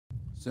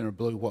Senator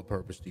Blue, what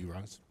purpose do you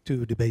rise?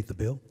 To debate the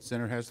bill.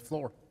 Senator has the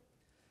floor.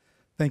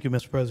 Thank you,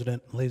 Mr.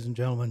 President, ladies and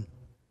gentlemen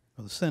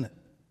of the Senate.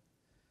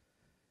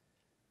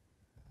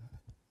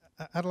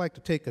 I'd like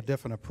to take a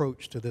different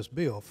approach to this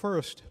bill.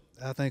 First,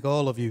 I think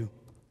all of you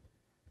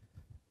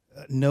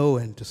know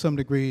and to some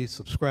degree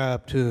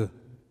subscribe to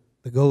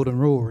the golden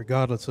rule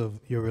regardless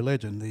of your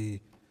religion. The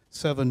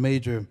 7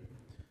 major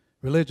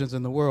religions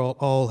in the world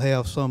all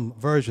have some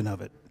version of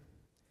it.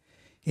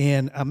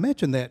 And I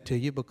mention that to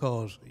you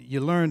because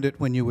you learned it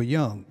when you were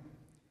young.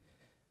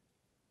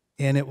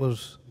 And it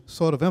was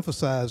sort of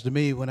emphasized to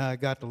me when I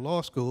got to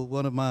law school.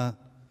 One of my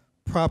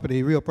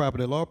real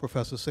property law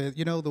professors said,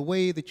 you know, the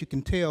way that you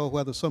can tell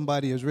whether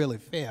somebody is really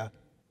fair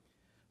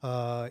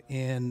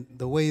in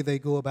the way they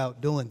go about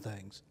doing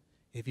things,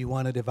 if you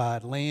want to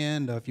divide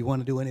land or if you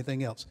want to do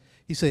anything else.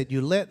 He said,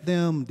 you let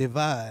them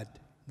divide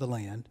the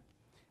land,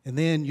 and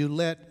then you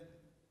let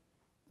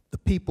the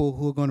people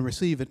who are going to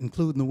receive it,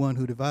 including the one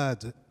who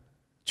divides it,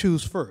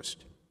 choose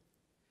first.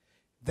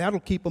 That'll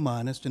keep them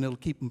honest and it'll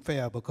keep them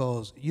fair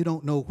because you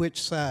don't know which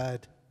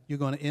side you're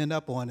going to end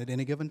up on at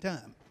any given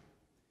time.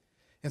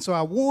 And so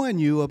I warn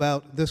you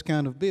about this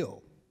kind of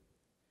bill.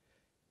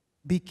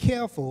 Be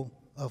careful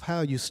of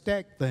how you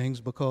stack things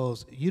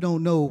because you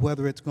don't know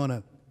whether it's going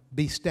to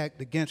be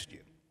stacked against you.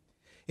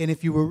 And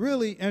if you were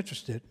really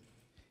interested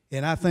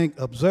in, I think,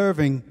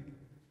 observing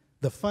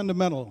the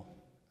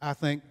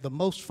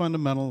most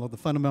fundamental of the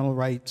fundamental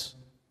rights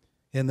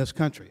in this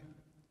country,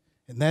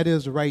 and that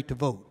is the right to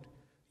vote,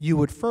 you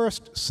would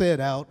first set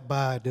out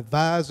by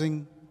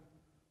devising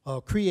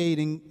or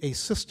creating a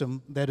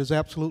system that is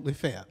absolutely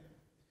fair.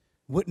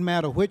 Wouldn't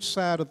matter which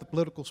side of the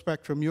political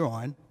spectrum you're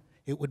on,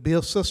 it would be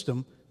a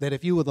system that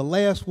if you were the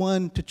last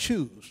one to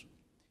choose,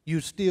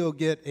 you'd still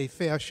get a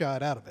fair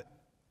shot out of it.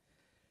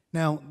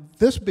 Now,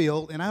 this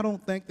bill, and I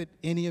don't think that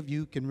any of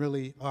you can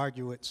really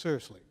argue it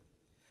seriously,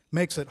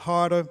 makes it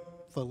harder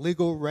for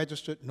legally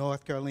registered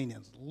North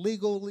Carolinians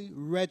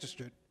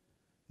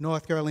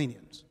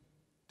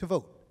to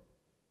vote.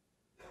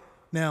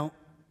 Now,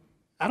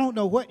 I don't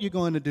know what you're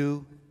going to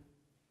do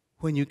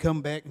when you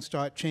come back and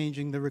start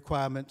changing the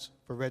requirements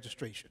for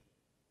registration.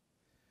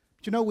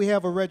 But you know, we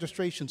have a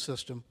registration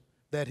system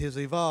that has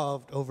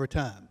evolved over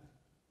time.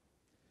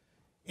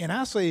 And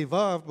I say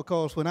evolved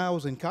because when I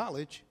was in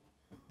college,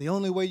 the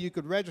only way you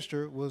could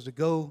register was to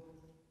go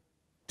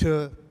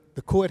to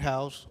the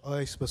courthouse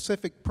or a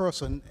specific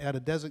person at a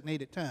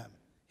designated time.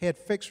 Had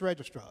fixed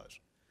registrars.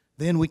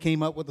 Then we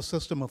came up with a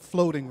system of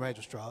floating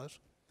registrars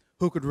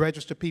who could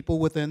register people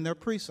within their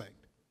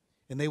precinct.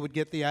 And they would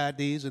get the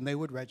IDs and they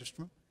would register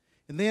them.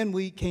 And then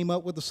we came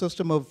up with a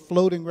system of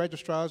floating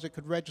registrars that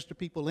could register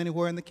people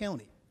anywhere in the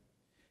county.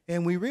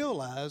 And we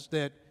realized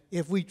that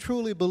if we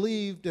truly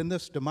believed in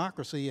this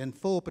democracy and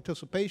full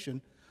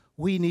participation,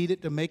 we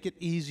needed to make it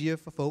easier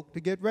for folk to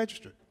get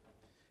registered.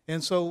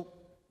 And so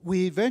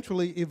we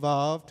eventually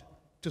evolved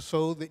to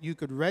so that you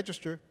could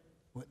register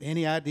with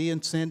any ID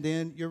and send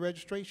in your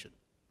registration.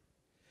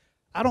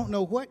 I don't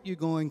know what you're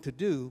going to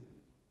do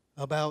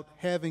about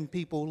having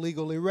people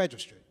legally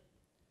registered.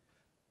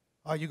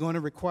 Are you going to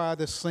require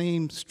the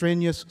same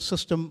strenuous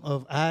system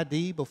of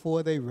ID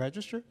before they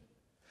register?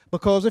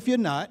 Because if you're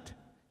not,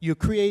 you're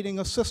creating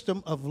a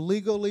system of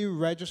legally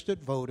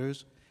registered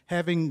voters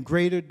having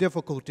greater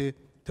difficulty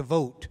to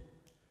vote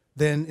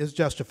than is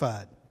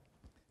justified.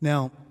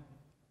 Now,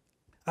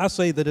 I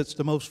say that it's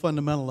the most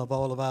fundamental of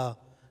all of our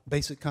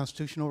basic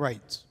constitutional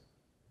rights.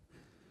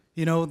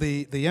 You know,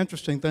 the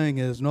interesting thing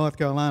is North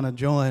Carolina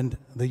joined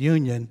the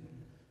Union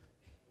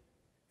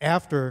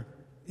after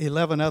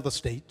 11 other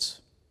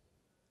states,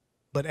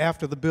 but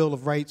after the Bill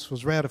of Rights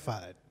was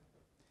ratified.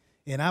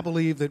 And I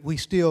believe that we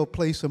still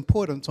place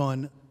importance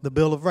on the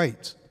Bill of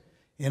Rights.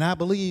 And I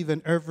believe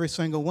in every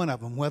single one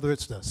of them, whether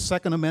it's the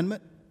Second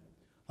Amendment,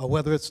 or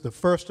whether it's the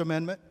First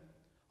Amendment,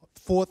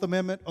 Fourth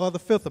Amendment, or the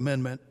Fifth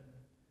Amendment,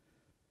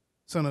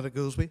 Senator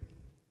Goolsbee.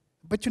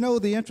 But you know,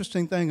 the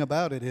interesting thing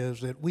about it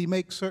is that we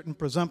make certain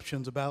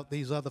presumptions about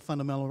these other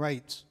fundamental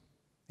rights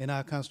in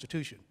our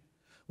Constitution.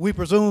 We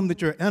presume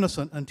that you're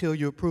innocent until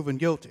you're proven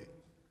guilty.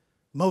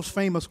 Most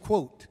famous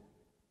quote,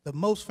 the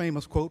most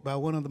famous quote by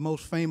one of the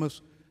most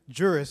famous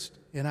jurists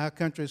in our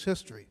country's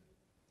history,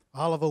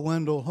 Oliver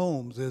Wendell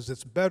Holmes, is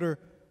it's better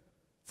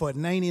for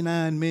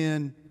 99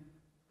 men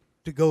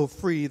to go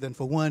free than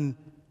for one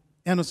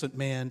innocent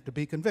man to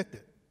be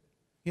convicted.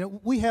 You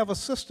know, we have a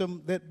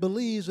system that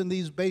believes in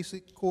these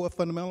basic core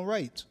fundamental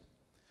rights.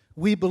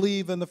 We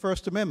believe in the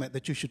First Amendment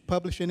that you should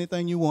publish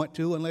anything you want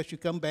to unless you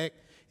come back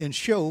and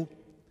show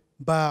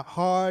by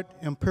hard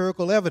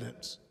empirical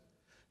evidence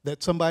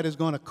that somebody's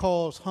going to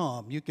cause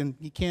harm. You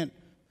can't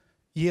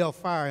yell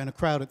fire in a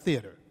crowded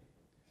theater.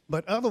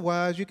 But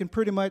otherwise, you can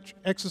pretty much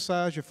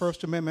exercise your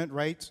First Amendment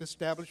rights,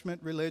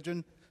 establishment,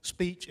 religion,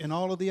 speech, and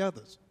all of the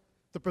others.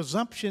 The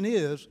presumption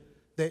is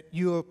that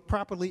you're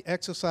properly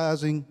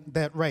exercising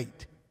that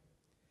right.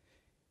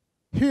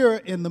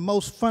 Here, in the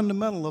most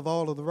fundamental of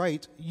all of the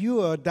rights, you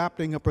are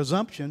adopting a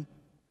presumption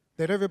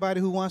that everybody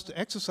who wants to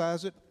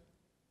exercise it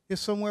is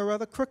somewhere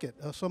rather crooked,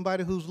 or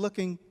somebody who's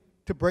looking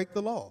to break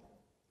the law.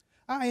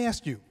 I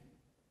asked you,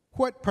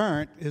 what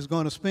parent is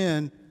going to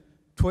spend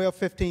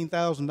 $12,000,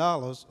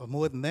 $15,000, or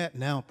more than that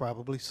now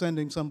probably,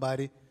 sending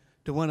somebody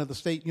to one of the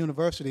state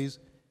universities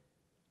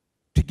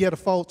to get a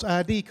false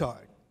ID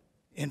card?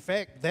 In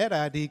fact, that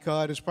ID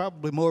card is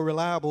probably more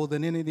reliable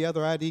than any of the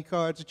other ID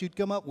cards that you'd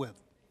come up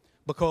with,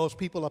 because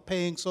people are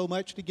paying so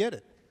much to get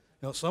it.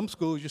 You know, some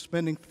schools you're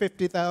spending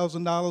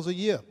 $50,000 a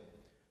year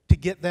to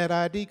get that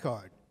ID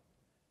card.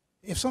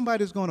 If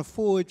somebody's going to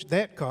forge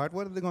that card,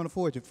 what are they going to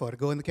forge it for? To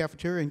go in the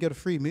cafeteria and get a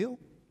free meal?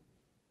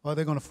 Or are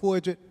they going to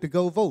forge it to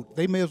go vote?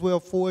 They may as well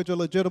forge a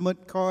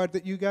legitimate card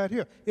that you got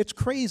here. It's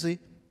crazy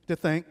to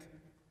think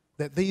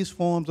that these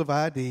forms of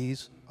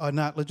IDs are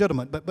not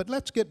legitimate. But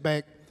let's get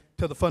back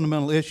to the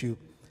fundamental issue.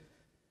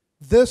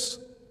 This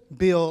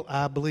bill,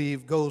 I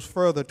believe, goes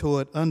further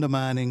toward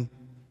undermining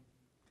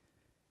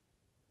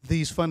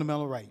these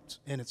fundamental rights,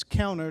 and it's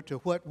counter to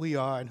what we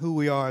are and who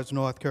we are as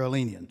North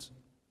Carolinians.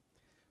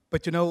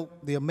 But you know,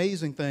 the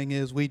amazing thing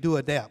is we do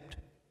adapt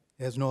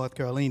as North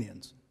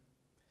Carolinians.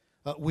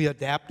 We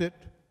adapted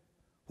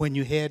when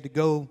you had to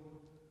go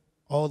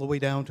all the way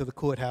down to the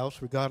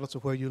courthouse, regardless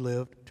of where you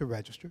lived, to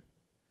register.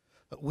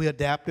 We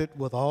adapted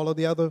with all of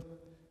the other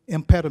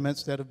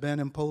impediments that have been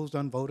imposed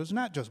on voters,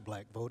 not just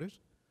black voters.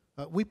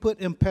 We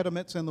put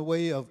impediments in the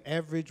way of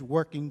average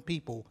working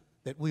people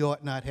that we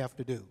ought not have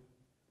to do.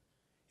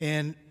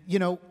 And, you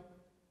know,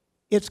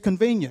 it's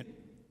convenient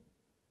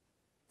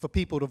for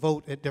people to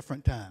vote at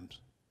different times.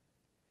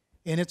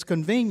 And it's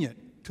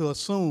convenient to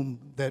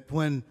assume that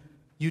when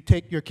you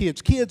take your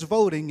kids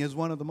voting is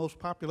one of the most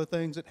popular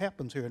things that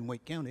happens here in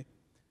Wake County,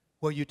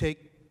 where you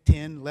take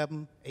 10,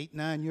 11, 8,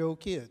 9-year-old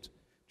kids,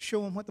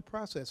 show them what the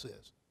process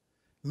is.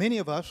 Many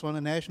of us on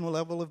a national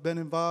level have been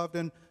involved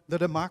in the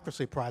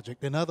Democracy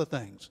Project and other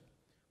things,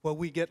 where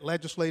we get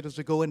legislators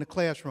to go into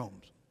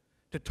classrooms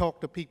to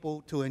talk to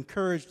people, to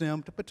encourage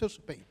them to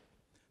participate.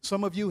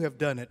 Some of you have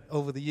done it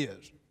over the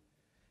years.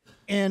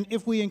 And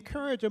if we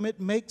encourage them, it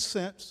makes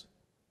sense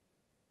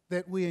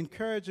that we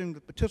encourage them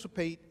to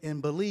participate and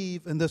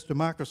believe in this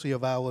democracy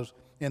of ours,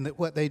 and that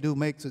what they do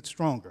makes it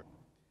stronger.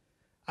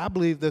 I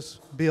believe this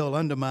bill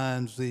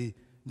undermines the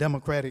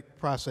democratic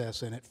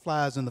process, and it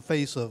flies in the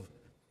face of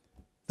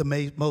the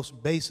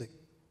most basic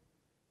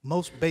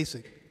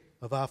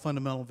of our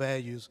fundamental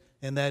values,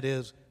 and that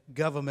is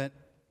government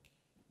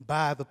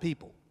by the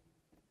people.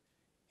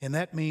 And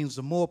that means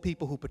the more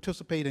people who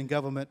participate in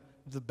government,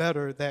 the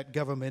better that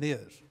government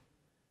is.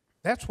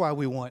 That's why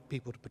we want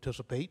people to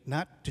participate,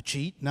 not to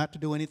cheat, not to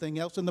do anything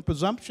else. And the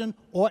presumption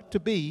ought to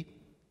be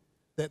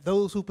that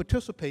those who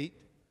participate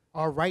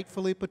are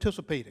rightfully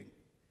participating.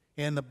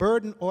 And the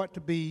burden ought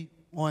to be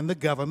on the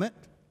government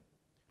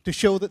to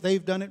show that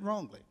they've done it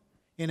wrongly.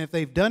 And if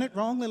they've done it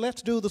wrongly,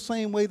 let's do the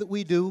same way that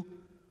we do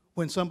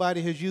when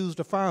somebody has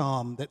used a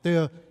firearm that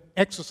they're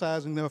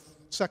exercising their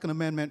Second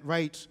Amendment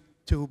rights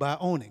to by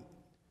owning.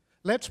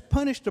 Let's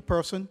punish the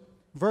person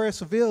very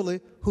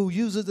severely who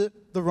uses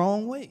it the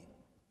wrong way.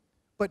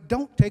 But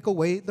don't take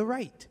away the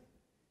right.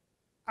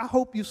 I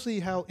hope you see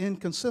how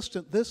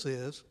inconsistent this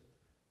is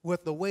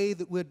with the way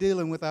that we're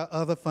dealing with our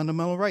other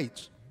fundamental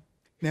rights.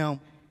 Now,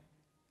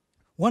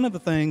 one of the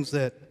things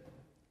that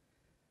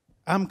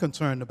I'm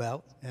concerned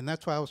about, and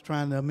that's why I was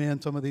trying to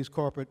amend some of these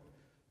corporate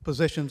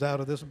positions out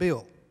of this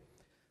bill,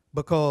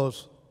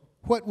 because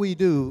what we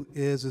do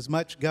is as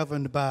much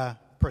governed by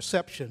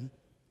perception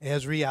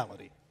as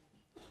reality.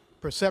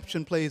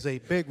 Perception plays a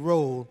big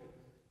role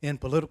in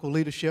political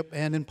leadership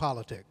and in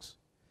politics.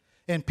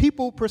 And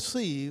people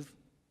perceive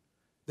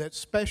that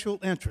special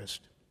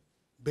interest,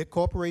 big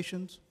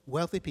corporations,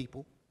 wealthy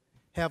people,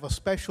 have a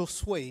special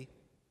sway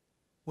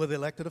with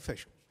elected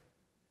officials.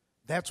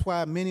 That's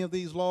why many of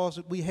these laws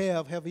that we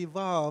have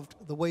evolved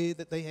the way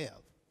that they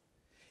have.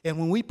 And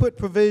when we put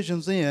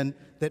provisions in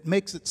that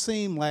makes it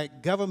seem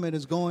like government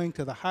is going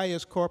to the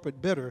highest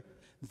corporate bidder,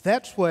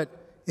 that's what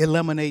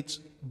eliminates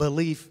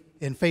belief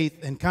and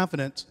faith and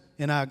confidence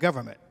in our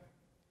government.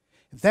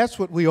 That's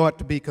what we ought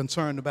to be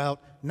concerned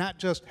about, not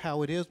just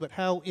how it is, but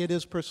how it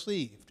is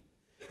perceived.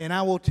 And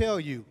I will tell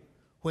you,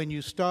 when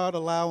you start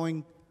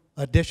allowing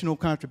additional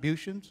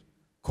contributions,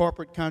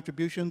 corporate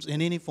contributions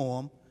in any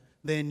form,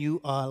 then you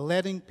are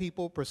letting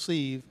people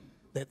perceive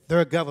that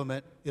their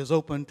government is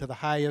open to the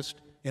highest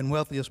and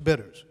wealthiest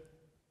bidders.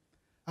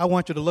 I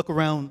want you to look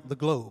around the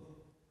globe.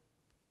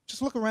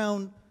 Just look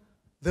around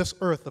this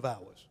earth of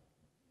ours.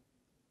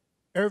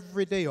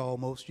 Every day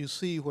almost you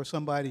see where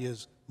somebody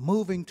is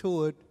moving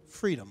toward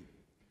freedom,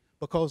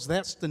 because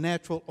that's the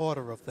natural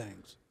order of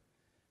things.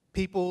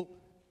 People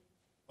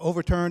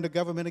overturned the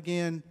government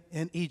again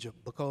in Egypt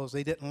because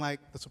they didn't like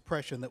the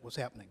suppression that was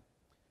happening.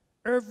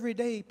 Every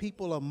day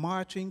people are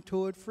marching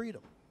toward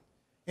freedom.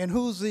 And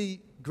who's the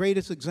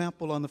greatest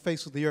example on the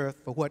face of the earth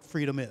for what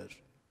freedom is?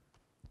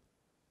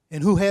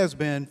 And who has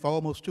been for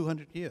almost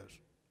 200 years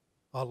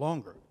or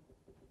longer,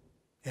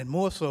 and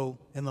more so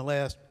in the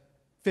last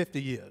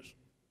 50 years?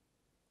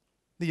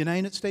 The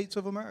United States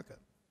of America.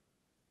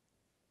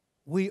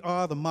 We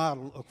are the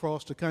model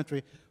across the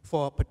country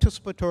for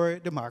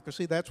participatory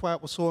democracy. That's why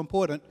it was so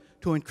important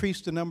to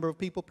increase the number of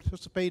people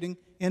participating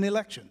in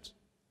elections.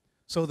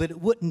 so that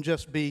it wouldn't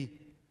just be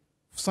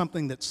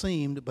something that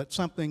seemed, but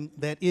something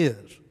that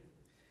is.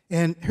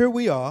 And here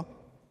we are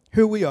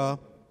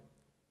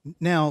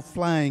now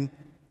flying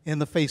in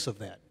the face of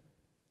that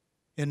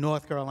in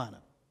North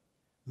Carolina,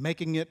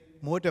 making it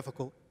more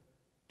difficult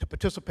to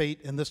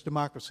participate in this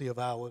democracy of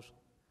ours,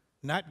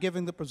 not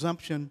giving the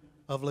presumption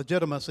of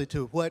legitimacy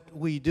to what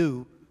we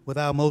do with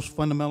our most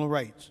fundamental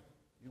rights.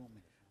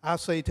 I'll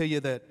say to you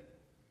that,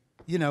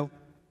 you know,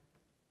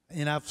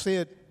 and I've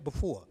said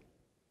before,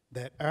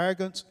 that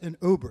arrogance and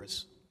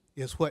hubris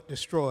is what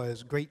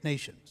destroys great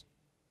nations.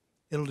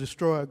 It'll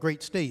destroy a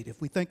great state. If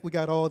we think we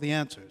got all the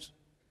answers,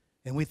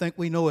 and we think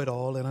we know it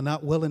all and are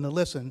not willing to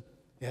listen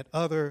at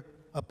other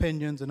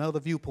opinions and other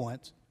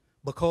viewpoints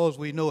because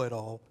we know it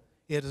all,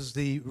 it is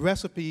the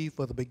recipe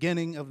for the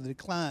beginning of the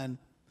decline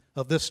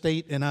of this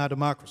state and our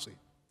democracy.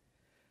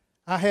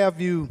 I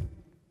have you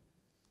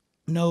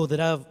know that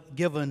I've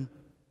given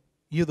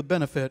you the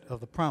benefit of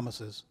the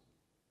promises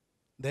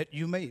that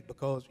you made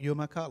because you're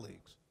my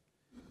colleagues.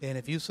 And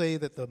if you say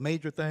that the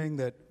major thing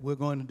that we're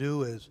going to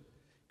do is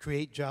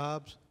create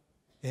jobs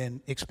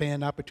and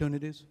expand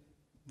opportunities,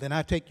 then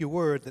I take your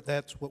word that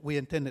that's what we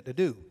intended to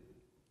do.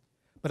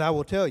 But I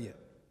will tell you,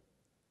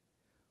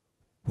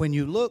 when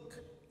you look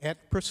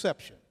at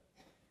perception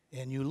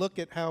and you look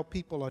at how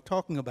people are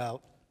talking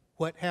about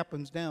what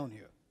happens down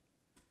here,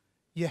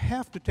 you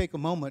have to take a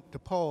moment to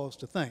pause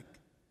to think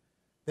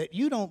that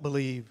you don't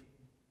believe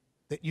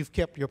that you've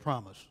kept your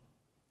promise.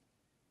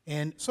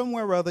 And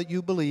somewhere or other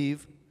you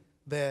believe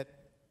that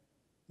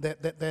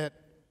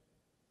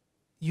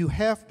you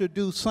have to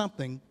do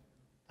something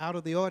out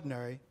of the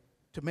ordinary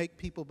to make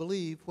people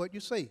believe what you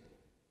say.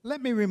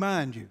 Let me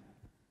remind you,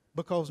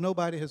 because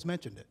nobody has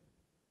mentioned it,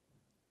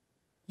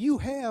 you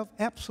have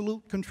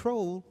absolute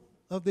control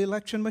of the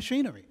election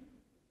machinery.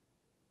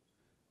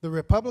 The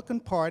Republican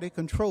Party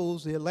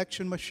controls the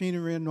election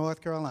machinery in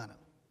North Carolina.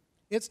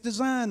 It's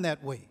designed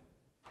that way.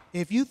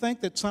 If you think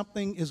that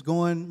something is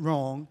going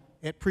wrong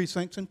at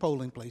precincts and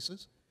polling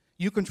places,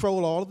 you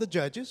control all of the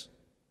judges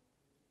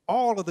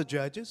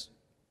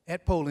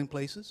at polling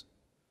places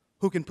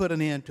who can put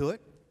an end to it.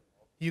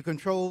 You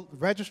control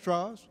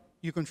registrars.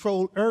 You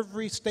control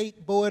every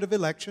state board of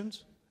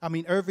elections.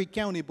 Every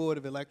county board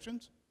of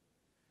elections.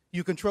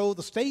 You control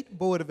the state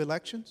board of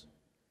elections.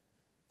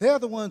 They're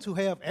the ones who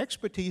have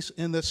expertise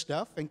in this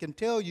stuff and can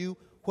tell you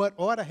what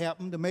ought to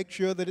happen to make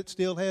sure that it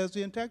still has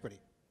the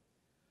integrity.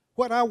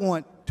 What I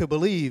want to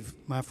believe,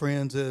 my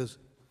friends, is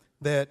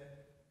that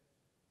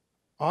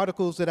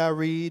articles that I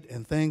read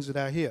and things that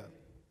I hear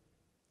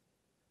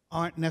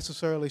aren't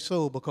necessarily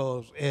so,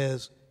 because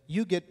as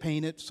you get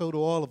painted, so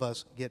do all of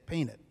us get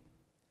painted.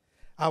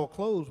 I will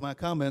close my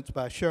comments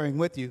by sharing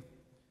with you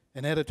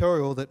an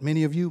editorial that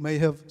many of you may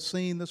have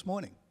seen this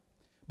morning,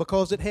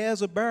 because it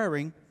has a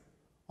bearing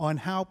on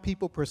how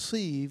people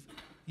perceive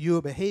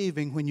you're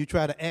behaving when you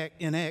try to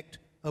enact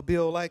a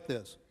bill like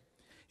this.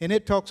 And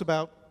it talks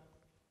about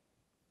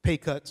pay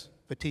cuts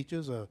for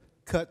teachers, or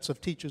cuts of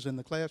teachers in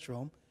the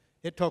classroom.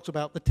 It talks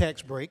about the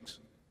tax breaks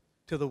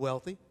to the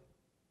wealthy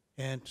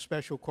and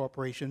special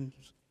corporations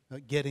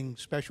getting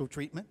special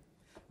treatment.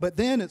 But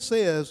then it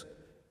says,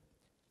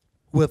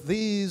 with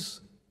these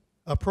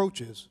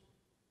approaches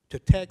to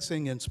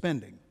taxing and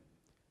spending,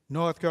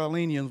 North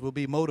Carolinians will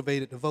be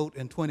motivated to vote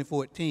in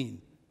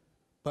 2014,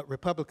 but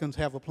Republicans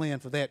have a plan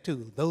for that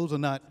too. Those are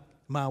not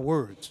my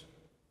words.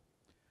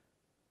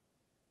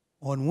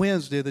 On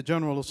Wednesday, the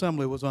General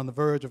Assembly was on the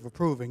verge of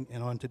approving,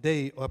 and on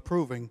today,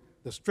 approving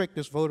the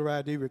strictest voter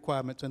ID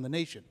requirements in the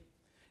nation.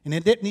 And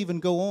it didn't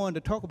even go on to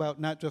talk about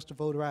not just the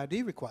voter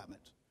ID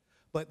requirements,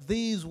 but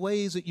these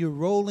ways that you're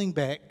rolling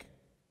back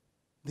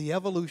the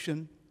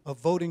evolution of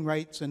voting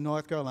rights in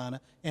North Carolina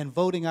and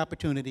voting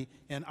opportunity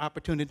and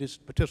opportunities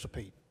to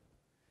participate.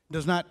 It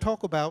does not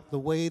talk about the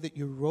way that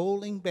you're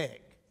rolling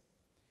back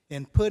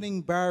and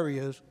putting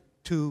barriers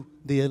to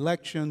the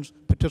elections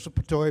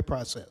participatory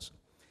process.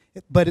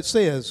 But it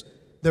says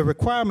the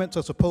requirements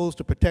are supposed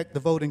to protect the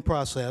voting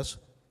process,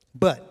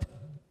 but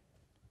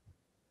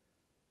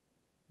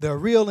their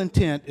real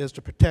intent is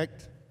to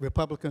protect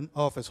Republican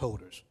office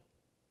holders.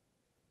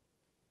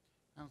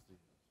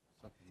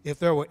 If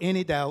there were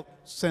any doubt,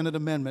 Senate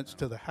amendments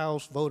to the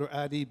House voter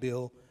ID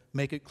bill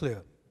make it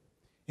clear.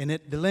 And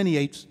it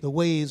delineates the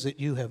ways that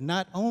you have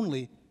not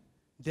only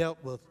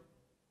dealt with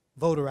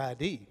voter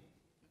ID,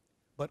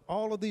 but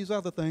all of these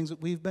other things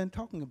that we've been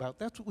talking about.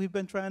 That's what we've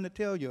been trying to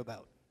tell you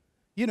about.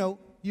 You know,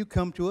 you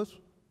come to us,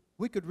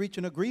 we could reach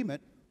an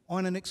agreement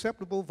on an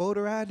acceptable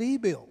voter ID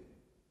bill.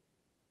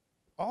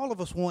 All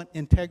of us want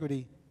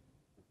integrity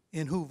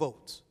in who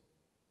votes.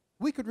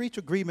 We could reach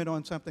agreement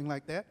on something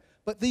like that,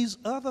 but these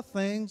other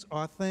things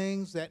are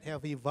things that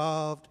have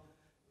evolved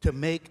to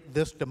make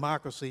this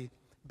democracy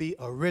be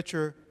a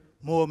richer,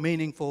 more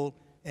meaningful,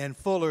 and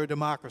fuller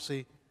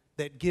democracy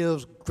that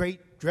gives great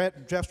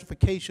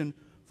justification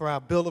for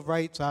our Bill of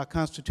Rights, our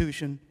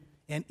Constitution,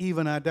 and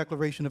even our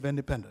Declaration of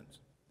Independence.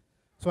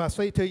 So I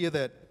say to you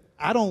that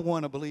I don't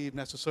want to believe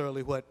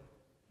necessarily what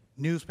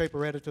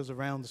newspaper editors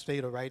around the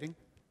state are writing.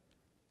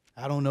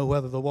 I don't know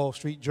whether the Wall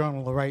Street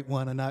Journal will write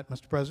one or not,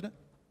 Mr. President.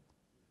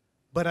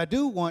 But I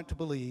do want to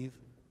believe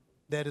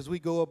that as we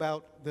go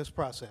about this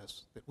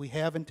process, that we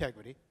have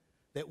integrity,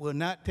 that we're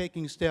not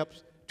taking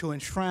steps to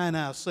enshrine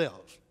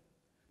ourselves,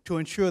 to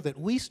ensure that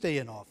we stay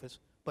in office,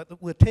 but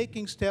that we're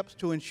taking steps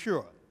to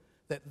ensure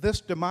that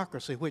this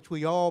democracy, which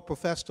we all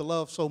profess to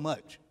love so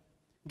much,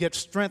 gets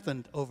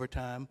strengthened over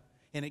time,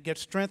 and it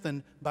gets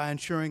strengthened by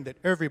ensuring that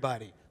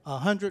everybody,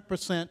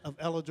 100% of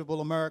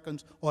eligible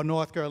Americans or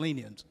North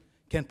Carolinians,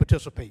 can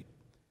participate.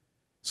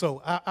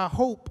 So I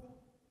hope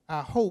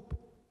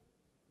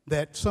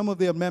that some of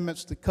the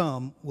amendments that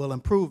come will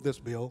improve this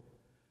bill,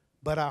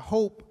 but I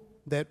hope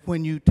that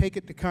when you take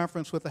it to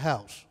conference with the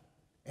House,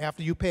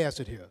 after you pass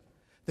it here,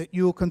 that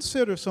you'll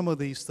consider some of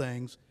these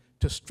things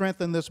to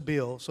strengthen this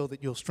bill so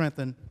that you'll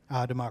strengthen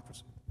our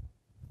democracy.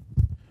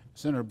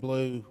 Senator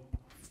Blue,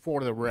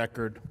 for the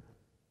record,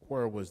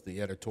 where was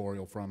the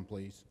editorial from,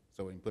 please,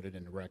 so we can put it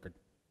in the record?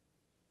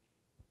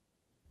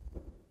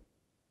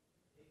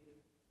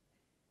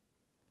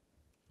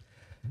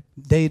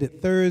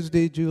 Dated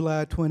Thursday,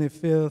 July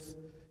 25th,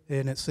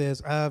 and it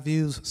says, "Our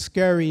views,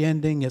 scary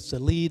ending." It's the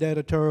lead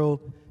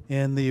editorial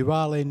in the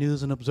Raleigh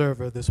News and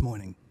Observer this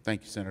morning.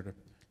 Thank you, Senator.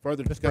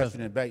 Further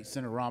discussion and debate.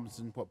 Senator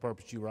Robinson, what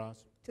purpose do you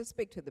rise? To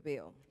speak to the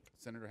bill.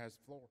 Senator has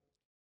the floor.